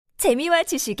재미와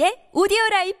지식의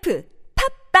오디오라이프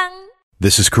팝빵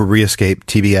This is Koreascape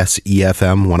TBS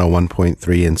EFM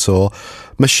 101.3 in Seoul.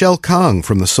 Michelle Kang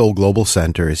from the Seoul Global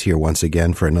Center is here once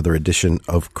again for another edition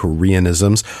of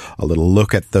Koreanisms. A little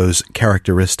look at those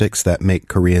characteristics that make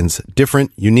Koreans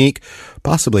different, unique,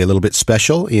 possibly a little bit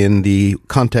special in the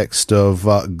context of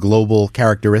global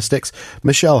characteristics.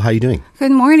 Michelle, how are you doing?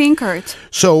 Good morning, Kurt.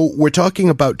 So we're talking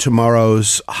about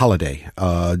tomorrow's holiday.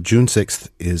 June 6th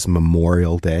is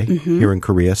Memorial Day here in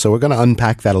Korea. So we're going to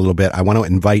unpack that a little bit. I want to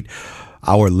invite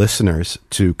our listeners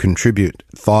to contribute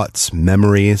thoughts,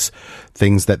 memories,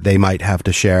 things that they might have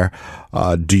to share.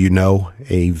 Do you know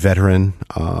a veteran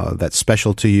that's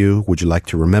special to you? Would you like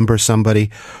to remember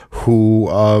somebody who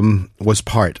was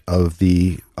part of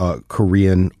the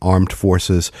Korean armed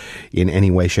forces in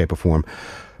any way, shape, or form?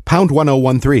 Pound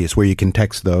 1013 is where you can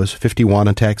text those, 51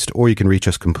 a text, or you can reach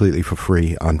us completely for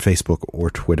free on Facebook or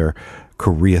Twitter.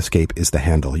 Koreascape is the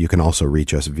handle. You can also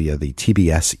reach us via the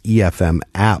TBS EFM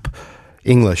app.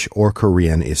 English or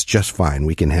Korean is just fine.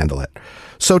 We can handle it.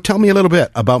 So tell me a little bit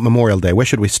about Memorial Day. Where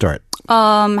should we start?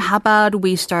 How about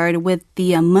we start with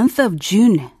the month of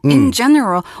June? In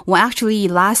general, well, actually,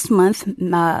 last month,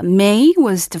 May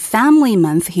was the family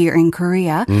month here in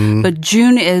Korea, but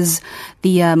June is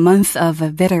the month of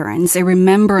veterans, a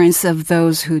remembrance of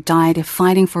those who died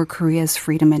fighting for Korea's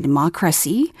freedom and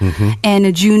democracy.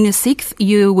 And June 6th,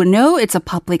 you would know it's a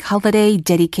public holiday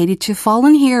dedicated to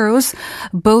fallen heroes,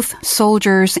 both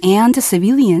soldiers and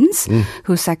civilians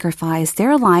who sacrificed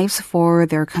their lives for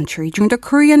their country during the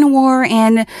Korean War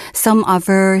and some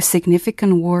other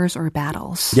significant wars or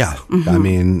battles. Yeah. I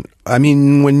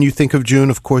mean, when you think of June,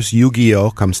 of course,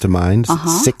 Yu-Gi-Oh comes to mind.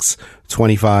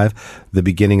 6/25, the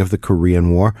beginning of the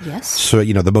Korean War. Yes. So,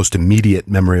 you know, the most immediate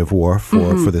memory of war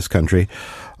for this country.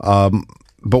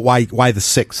 But why the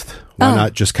 6th? Why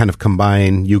not just kind of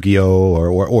combine Yu-Gi-Oh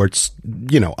or it's,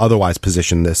 you know, otherwise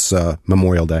position this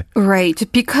Memorial Day? Right.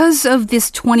 Because of this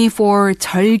 24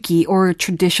 절기 or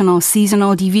traditional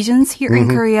seasonal divisions here in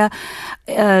Korea,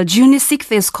 June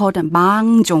 6th is called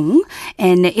Mangjong.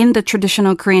 And in the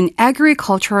traditional Korean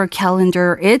agricultural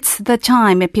calendar, it's the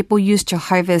time that people used to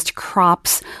harvest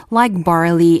crops like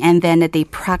barley, and then they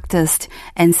practiced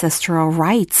ancestral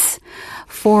rites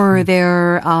for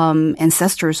their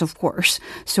ancestors, of course.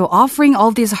 So offering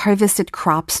all these harvested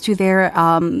crops to their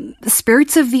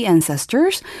spirits of the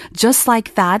ancestors, just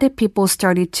like that, people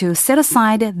started to set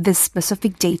aside this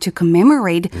specific day to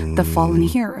commemorate the fallen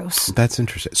heroes. That's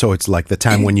interesting. So it's like the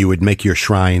time when you would make your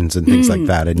shrines and things like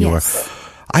that. And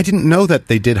I didn't know that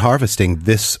they did harvesting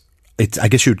this. I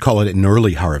guess you would call it an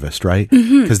early harvest, right?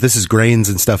 Because this is grains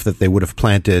and stuff that they would have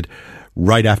planted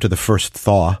right after the first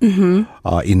thaw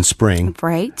in spring.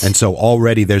 Right. And so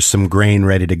already there's some grain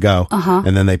ready to go.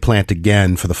 And then they plant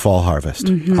again for the fall harvest.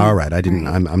 All right.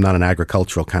 I'm not an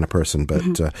agricultural kind of person, but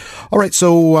all right.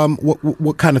 So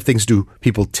what kind of things do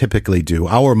people typically do?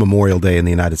 Our Memorial Day in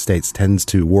the United States tends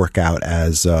to work out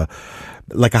as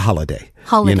like a holiday.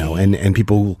 You know, and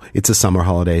people, it's a summer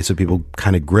holiday, so people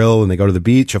kind of grill and they go to the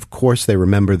beach. Of course, they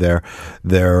remember their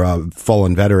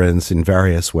fallen veterans in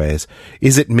various ways.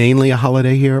 Is it mainly a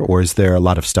holiday here, or is there a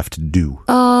lot of stuff to do?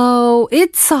 Oh,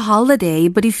 it's a holiday,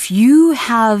 but if you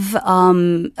have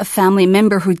a family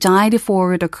member who died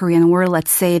for the Korean War,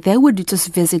 let's say, they would just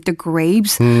visit the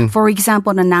graves, for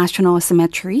example, the national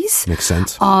cemeteries. Makes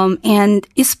sense. And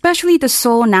especially the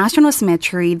Seoul National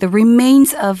Cemetery, the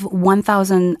remains of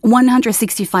 165,000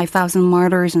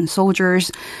 martyrs and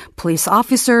soldiers, police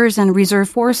officers, and reserve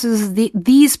forces.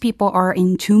 These people are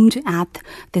entombed at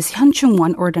this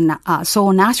Hyunchungwon, or the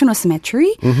Seoul National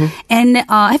Cemetery. And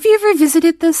have you ever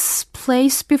visited this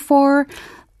place before?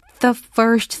 The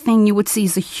first thing you would see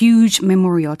is a huge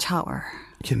memorial tower.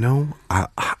 You know,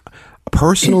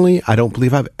 personally, I don't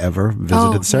believe I've ever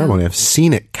visited the ceremony. I've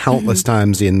seen it countless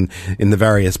times in the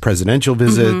various presidential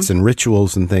visits and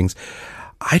rituals and things.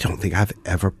 I don't think I've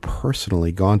ever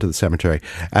personally gone to the cemetery.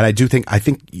 And I think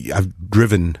I've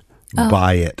driven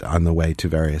by it on the way to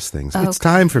various things. It's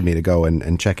time for me to go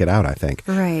and check it out, I think.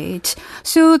 Right.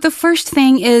 So the first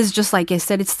thing is, just like I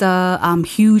said, it's the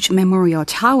huge memorial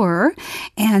tower.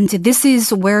 And this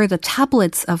is where the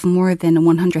tablets of more than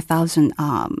 100,000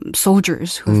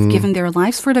 soldiers who've given their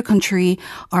lives for the country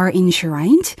are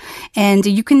enshrined. And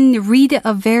you can read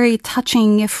a very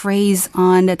touching phrase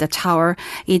on the tower.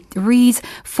 It reads,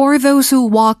 "For those who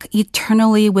walk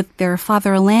eternally with their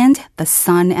fatherland, the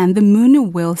sun and the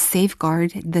moon will save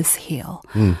safeguard this hill.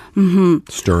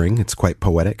 Stirring. It's quite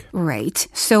poetic. Right.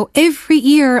 So every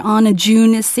year on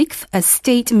June 6th, a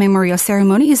state memorial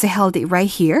ceremony is held right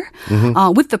here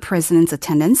with the president's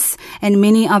attendance, and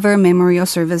many other memorial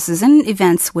services and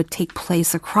events would take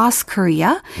place across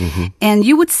Korea. And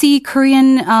you would see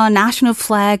Korean national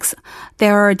flags.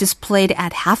 They're displayed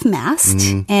at half-mast,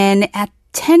 and at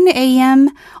 10 a.m.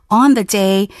 on the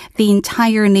day, the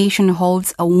entire nation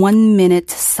holds a 1-minute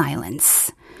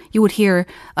silence. You would hear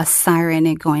a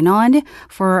siren going on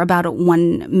for about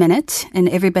 1 minute, and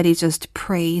everybody just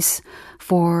prays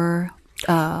for...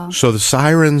 So the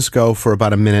sirens go for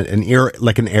about a minute,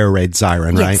 like an air raid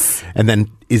siren, Yes. right? And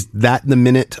then is that the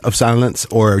minute of silence,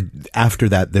 or after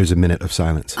that there's a minute of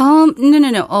silence?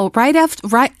 No. Oh, right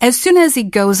as soon as it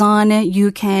goes on,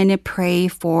 you can pray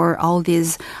for all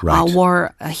these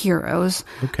war heroes.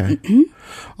 Okay.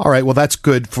 All right. Well, that's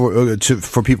good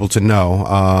for people to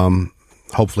know.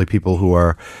 Hopefully people who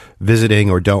are visiting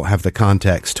or don't have the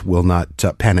context will not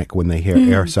panic when they hear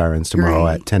air sirens tomorrow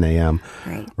at 10 a.m.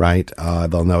 Right?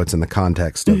 They'll know it's in the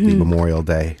context of the Memorial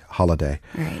Day holiday.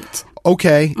 Right.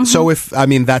 Okay. So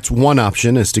that's one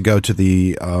option, is to go to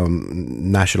the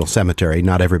National Cemetery.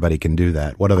 Not everybody can do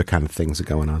that. What other kind of things are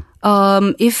going on?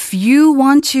 If you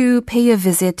want to pay a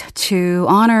visit to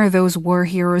honor those war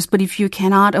heroes, but if you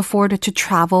cannot afford to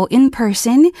travel in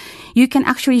person, you can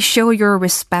actually show your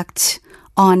respect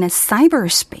on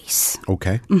cyberspace.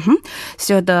 Okay.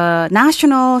 So the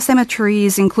national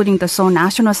cemeteries, including the Seoul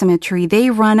National Cemetery, they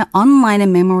run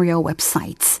online memorial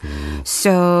websites.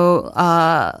 So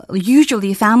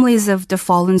usually families of the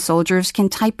fallen soldiers can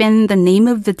type in the name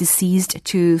of the deceased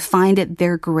to find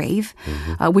their grave,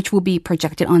 which will be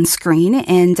projected on screen.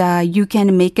 And you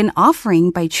can make an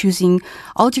offering by choosing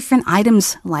all different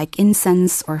items like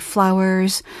incense or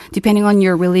flowers. Depending on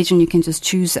your religion, you can just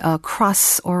choose a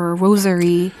cross or a rosary.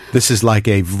 This is like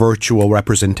a virtual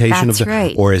representation That's of the,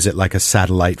 right. or is it like a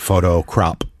satellite photo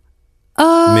crop?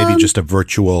 Maybe just a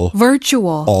virtual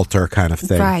altar kind of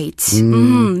thing. Right.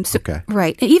 So, okay.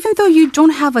 Right. Even though you don't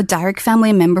have a direct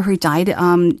family member who died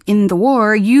in the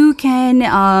war, you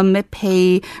can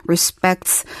pay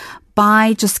respects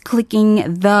by just clicking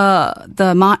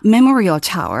the memorial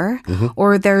tower,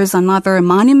 or there's another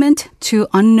monument to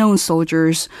unknown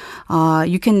soldiers.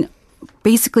 You can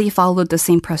basically follow the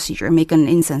same procedure, make an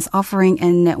incense offering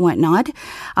and whatnot.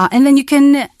 And then you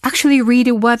can actually read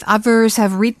what others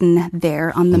have written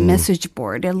there on the message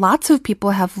board. And lots of people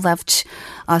have left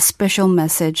special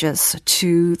messages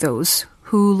to those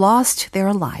who lost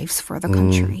their lives for the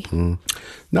country.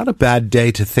 Not a bad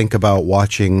day to think about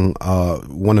watching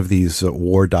one of these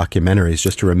war documentaries,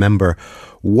 just to remember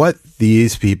what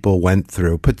these people went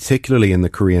through, particularly in the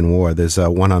Korean War. There's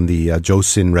one on the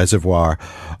Josin Reservoir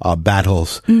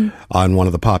battles on one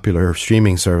of the popular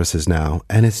streaming services now,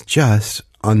 and it's just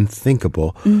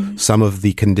unthinkable. Some of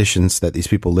the conditions that these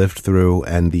people lived through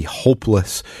and the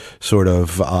hopeless sort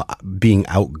of being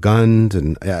outgunned,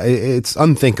 and it's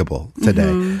unthinkable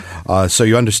today. So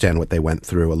you understand what they went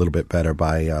through a little bit better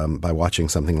by watching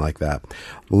something like that.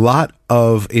 Lot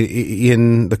of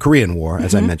in the Korean War,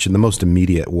 as I mentioned, the most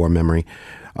immediate war memory.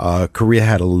 Korea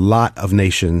had a lot of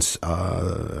nations,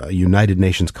 a United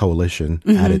Nations coalition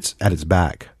at its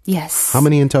back. Yes. How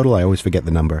many in total? I always forget the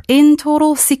number. In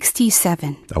total,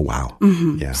 67. Oh, wow.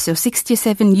 Yeah. So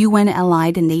 67 UN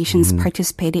allied nations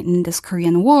participated in this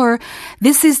Korean War.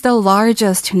 This is the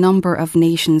largest number of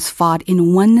nations fought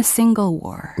in one single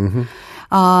war.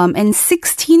 And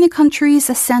 16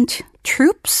 countries sent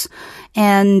troops,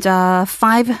 and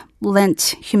 5 lent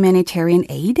humanitarian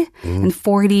aid, and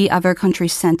 40 other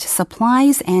countries sent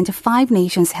supplies, and 5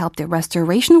 nations helped the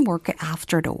restoration work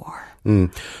after the war.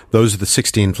 Those are the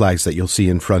 16 flags that you'll see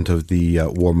in front of the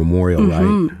war memorial,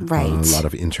 right? Right. A lot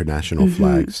of international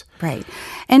flags. Right.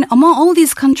 And among all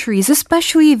these countries,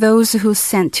 especially those who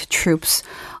sent troops,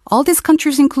 all these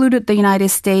countries included the United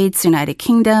States, United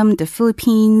Kingdom, the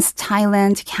Philippines,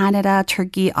 Thailand, Canada,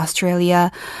 Turkey,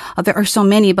 Australia. There are so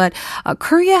many, but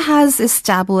Korea has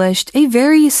established a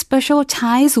very special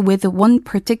ties with one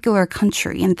particular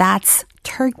country, and that's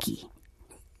Turkey.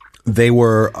 They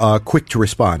were quick to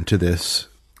respond to this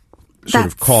sort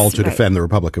of call to defend the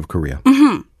Republic of Korea.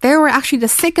 They were actually the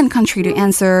second country to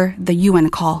answer the UN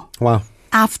call. Wow.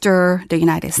 After the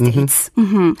United States.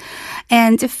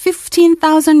 And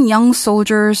 15,000 young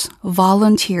soldiers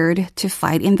volunteered to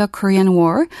fight in the Korean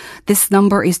War. This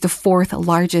number is the 4th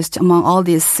largest among all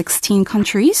these 16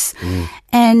 countries.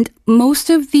 And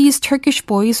most of these Turkish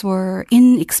boys were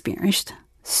inexperienced.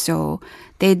 So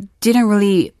they didn't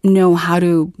really know how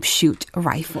to shoot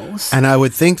rifles. And I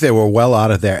would think they were well out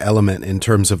of their element in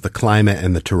terms of the climate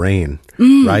and the terrain,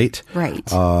 right? Right.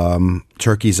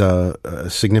 Turkey's a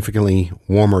significantly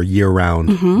warmer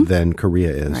year-round than Korea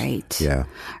is. Right. Yeah.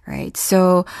 Right.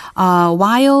 So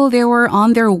while they were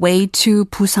on their way to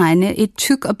Busan, it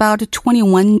took about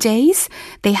 21 days.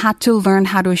 They had to learn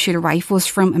how to shoot rifles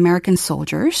from American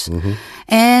soldiers.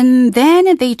 And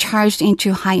then they charged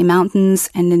into high mountains,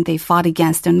 and then they fought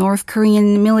against the North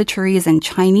Korean militaries and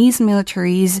Chinese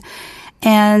militaries.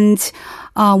 And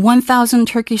 1,000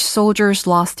 Turkish soldiers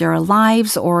lost their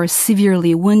lives or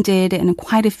severely wounded, and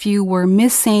quite a few were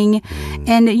missing.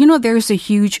 And, there's a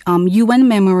huge UN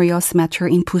memorial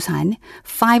cemetery in Busan.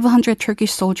 500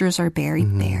 Turkish soldiers are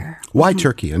buried there. Why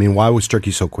Turkey? I mean, why was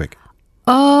Turkey so quick?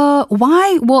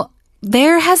 Why? Well,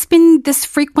 there has been this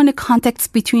frequent contacts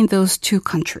between those two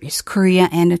countries, Korea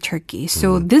and Turkey.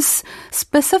 So this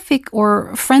specific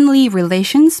or friendly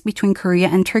relations between Korea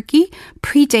and Turkey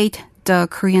predate the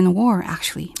Korean War,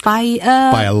 actually, by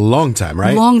a long time,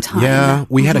 right? Long time. Yeah,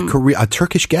 we had a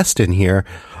Turkish guest in here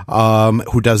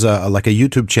who does a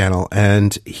YouTube channel,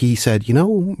 and he said,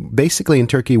 basically in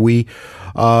Turkey we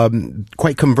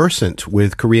quite conversant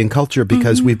with Korean culture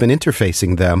because we've been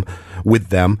interfacing with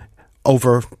them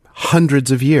over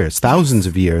hundreds of years, thousands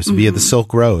of years via the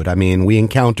Silk Road. I mean, we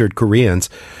encountered Koreans,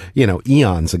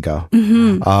 eons ago,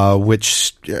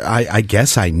 which I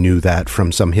guess I knew that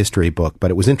from some history book, but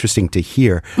it was interesting to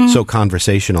hear so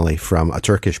conversationally from a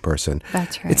Turkish person.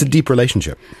 That's right. It's a deep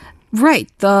relationship. Right.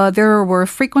 There were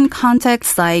frequent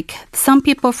contacts, like some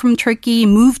people from Turkey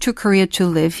moved to Korea to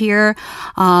live here.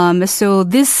 So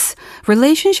this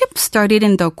relationship started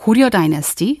in the Goryeo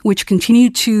dynasty, which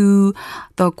continued to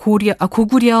the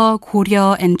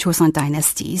Goryeo, and Joseon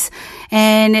dynasties.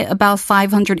 And about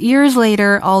 500 years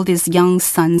later, all these young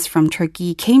sons from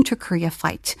Turkey came to Korea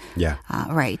fight. Yeah.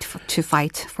 To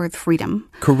fight for freedom.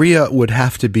 Korea would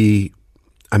have to be,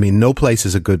 no place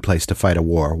is a good place to fight a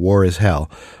war. War is hell.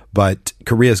 But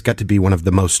Korea's got to be one of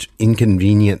the most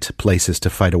inconvenient places to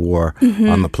fight a war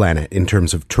on the planet in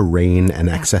terms of terrain and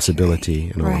accessibility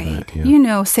and all of that.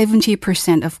 Yeah.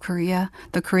 70% of Korea,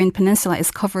 the Korean peninsula,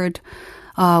 is covered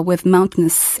with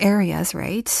mountainous areas,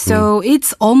 right? So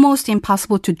it's almost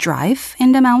impossible to drive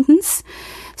in the mountains.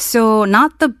 So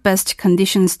not the best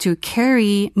conditions to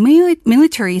carry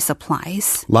military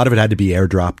supplies. A lot of it had to be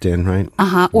airdropped in, right?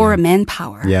 Or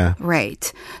manpower. Yeah.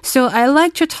 Right. So I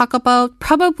like to talk about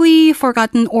probably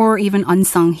forgotten or even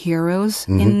unsung heroes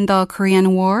in the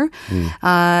Korean War.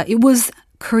 It was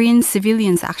Korean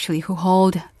civilians actually who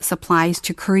hauled supplies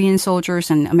to Korean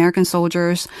soldiers and American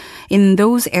soldiers in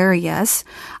those areas.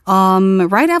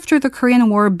 Right after the Korean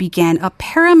War began, a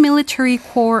paramilitary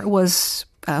corps was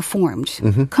formed,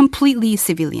 completely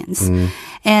civilians.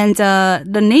 And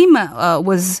the name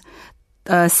was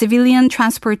Civilian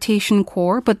Transportation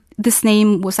Corps, but this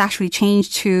name was actually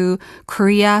changed to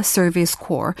Korea Service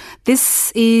Corps.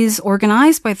 This is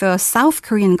organized by the South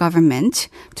Korean government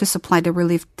to supply the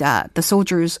relief that the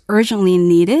soldiers urgently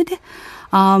needed.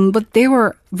 But they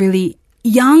were really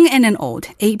young and an old,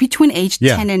 between age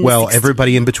 10 and 16.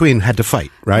 Everybody in between had to fight,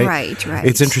 right? Right.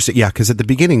 It's interesting, because at the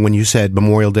beginning when you said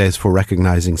Memorial Day is for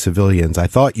recognizing civilians, I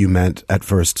thought you meant at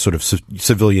first sort of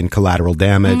civilian collateral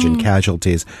damage and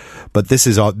casualties, but this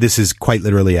is quite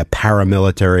literally a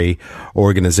paramilitary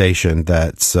organization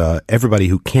that's everybody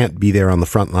who can't be there on the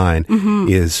front line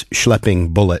is schlepping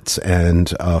bullets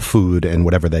and food and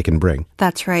whatever they can bring.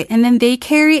 That's right. And then they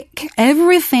carry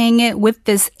everything with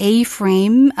this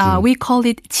A-frame. We call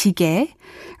it 지게,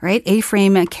 right?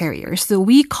 A-frame carriers. So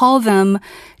we call them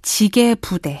지게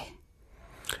부대.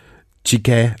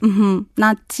 지게?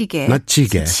 Not 지게. Not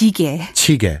지게. 지게.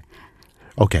 지게.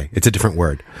 Okay, it's a different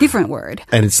word. Different word.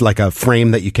 And it's like a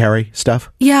frame that you carry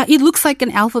stuff? Yeah, it looks like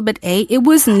an alphabet A. It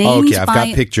was named I've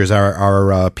got pictures.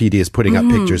 Our PD is putting up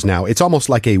pictures now. It's almost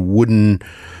like a wooden...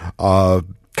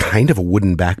 kind of a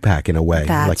wooden backpack in a way.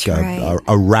 That's like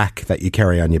a rack that you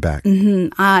carry on your back.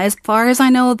 As far as I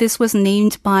know, this was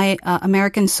named by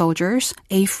American soldiers,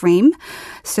 A-frame.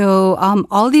 So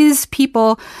all these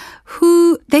people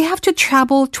who they have to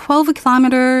travel 12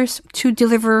 kilometers to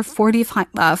deliver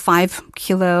 45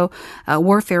 kilo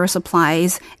warfare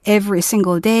supplies every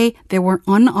single day. They were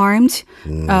unarmed,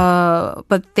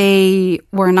 but they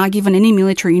were not given any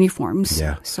military uniforms.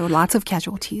 Yeah. So lots of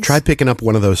casualties. Try picking up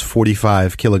one of those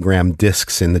 45 kilogram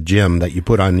discs in the gym that you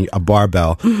put on a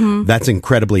barbell. That's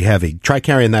incredibly heavy. Try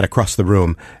carrying that across the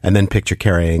room and then picture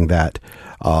carrying that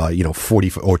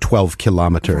 40 or 12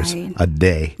 kilometers Right. a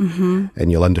day.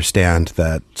 And you'll understand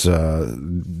that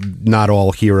not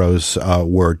all heroes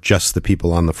were just the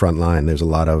people on the front line. There's a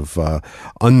lot of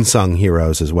unsung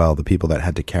heroes as well, the people that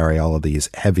had to carry all of these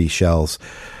heavy shells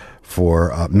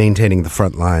for maintaining the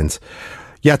front lines.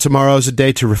 Yeah, tomorrow's a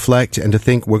day to reflect and to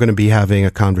think. We're going to be having a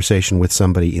conversation with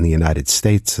somebody in the United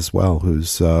States as well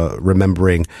who's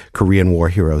remembering Korean War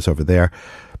heroes over there.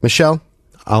 Michelle,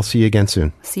 I'll see you again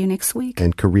soon. See you next week.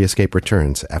 And Koreascape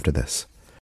returns after this.